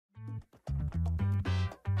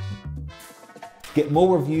Get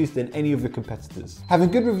more reviews than any of your competitors.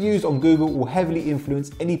 Having good reviews on Google will heavily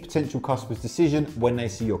influence any potential customer's decision when they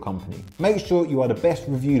see your company. Make sure you are the best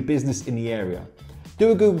reviewed business in the area. Do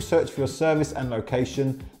a Google search for your service and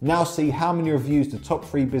location. Now see how many reviews the top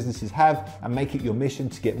 3 businesses have and make it your mission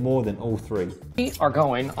to get more than all 3. We are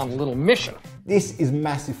going on a little mission. This is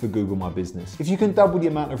massive for Google My Business. If you can double the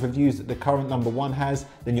amount of reviews that the current number 1 has,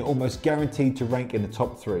 then you're almost guaranteed to rank in the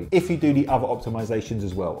top 3. If you do the other optimizations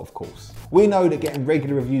as well, of course. We know that getting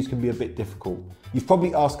regular reviews can be a bit difficult. You've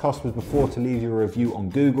probably asked customers before to leave you a review on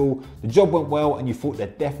Google, the job went well and you thought they're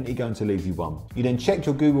definitely going to leave you one. You then checked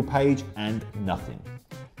your Google page and nothing.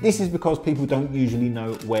 This is because people don't usually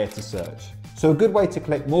know where to search. So a good way to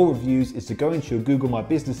collect more reviews is to go into your Google My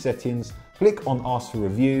Business settings, click on Ask for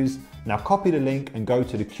Reviews, now copy the link and go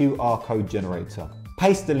to the QR code generator.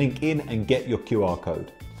 Paste the link in and get your QR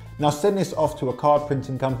code. Now send this off to a card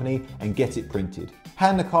printing company and get it printed.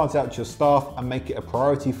 Hand the cards out to your staff and make it a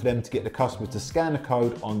priority for them to get the customer to scan the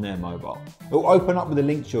code on their mobile. It will open up with a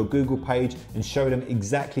link to your Google page and show them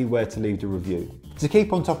exactly where to leave the review. To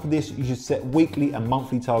keep on top of this, you should set weekly and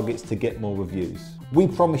monthly targets to get more reviews. We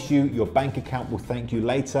promise you your bank account will thank you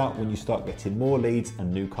later when you start getting more leads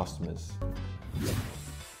and new customers.